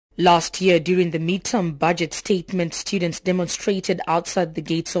Last year, during the midterm budget statement, students demonstrated outside the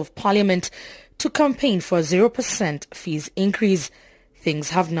gates of Parliament to campaign for a 0% fees increase.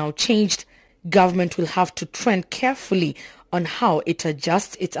 Things have now changed. Government will have to tread carefully on how it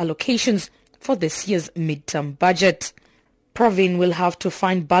adjusts its allocations for this year's midterm budget. Praveen will have to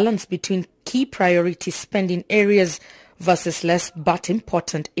find balance between key priority spending areas versus less but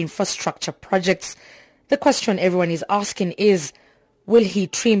important infrastructure projects. The question everyone is asking is, will he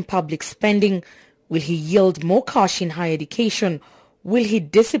trim public spending? Will he yield more cash in higher education? Will he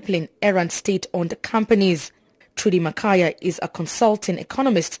discipline errant state-owned companies? Trudy Makaya is a consulting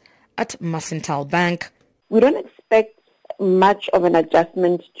economist at Mercantile Bank. We don't expect much of an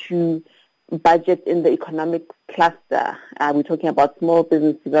adjustment to budget in the economic cluster. We're talking about small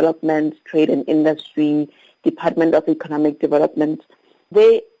business development, trade and industry, Department of Economic Development.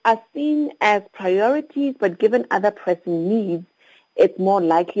 They are seen as priorities, but given other pressing needs, it's more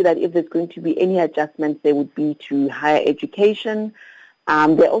likely that if there's going to be any adjustments, they would be to higher education.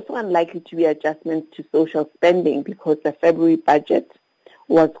 They're also unlikely to be adjustments to social spending because the February budget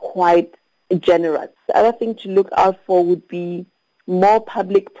was quite generous. The other thing to look out for would be more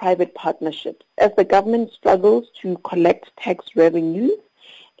public-private partnerships. As the government struggles to collect tax revenues,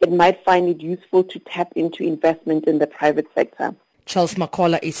 it might find it useful to tap into investment in the private sector. Charles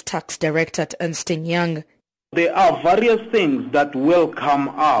Makola is tax director at Ernst & Young. There are various things that will come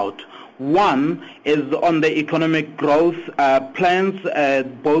out. One is on the economic growth plans,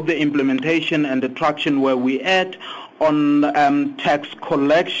 both the implementation and the traction where we at, on tax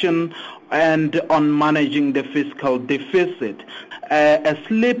collection and on managing the fiscal deficit. A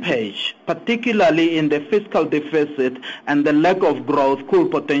slippage, particularly in the fiscal deficit and the lack of growth,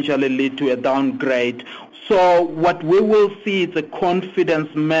 could potentially lead to a downgrade. So what we will see is a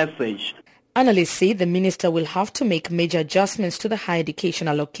confidence message. Analysts say the minister will have to make major adjustments to the higher education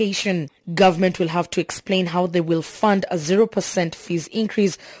allocation. Government will have to explain how they will fund a 0% fees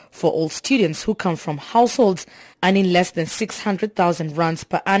increase for all students who come from households earning less than 600,000 rands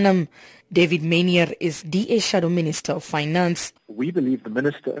per annum. David Manier is DA Shadow Minister of Finance. We believe the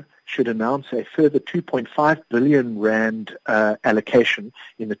minister should announce a further 2.5 billion rand allocation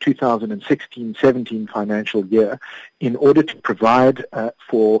in the 2016-17 financial year in order to provide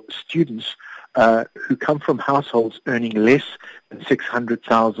for students who come from households earning less than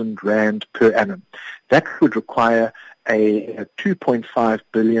 600,000 rand per annum. That would require a 2.5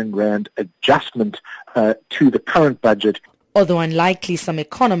 billion rand adjustment to the current budget. Although unlikely, some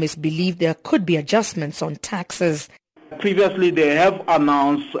economists believe there could be adjustments on taxes. Previously, they have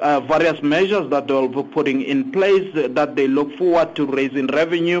announced various measures that they'll be putting in place that they look forward to raising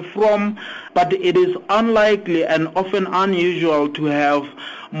revenue from, but it is unlikely and often unusual to have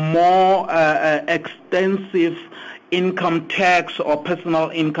more extensive income tax or personal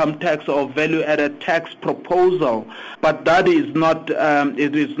income tax or value-added tax proposal. But that is not,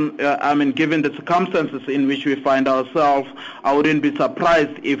 given the circumstances in which we find ourselves, I wouldn't be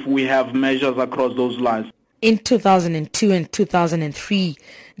surprised if we have measures across those lines. In 2002 and 2003,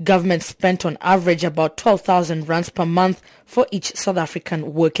 government spent on average about 12,000 rands per month for each South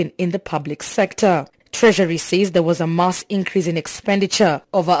African working in the public sector. Treasury says there was a mass increase in expenditure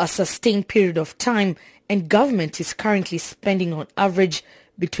over a sustained period of time, and government is currently spending on average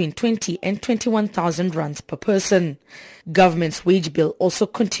between 20 and 21,000 rands per person. Government's wage bill also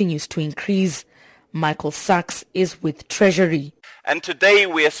continues to increase. Michael Sachs is with Treasury. And today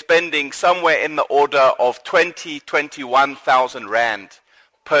we are spending somewhere in the order of 21,000 rand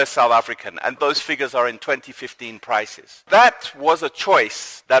per South African, and those figures are in 2015 prices. That was a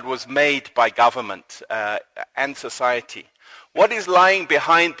choice that was made by government and society. What is lying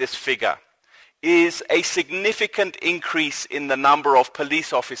behind this figure is a significant increase in the number of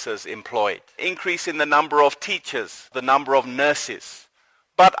police officers employed, increase in the number of teachers, the number of nurses.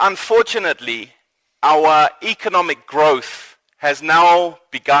 But unfortunately, our economic growth has now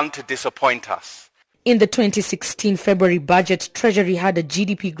begun to disappoint us. In the 2016 February budget, Treasury had a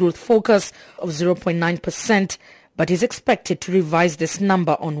GDP growth focus of 0.9%, but is expected to revise this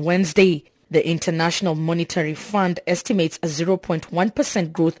number on Wednesday. The International Monetary Fund estimates a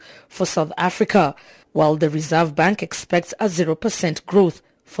 0.1% growth for South Africa, while the Reserve Bank expects a 0% growth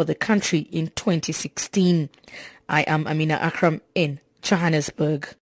for the country in 2016. I am Amina Akram in Johannesburg.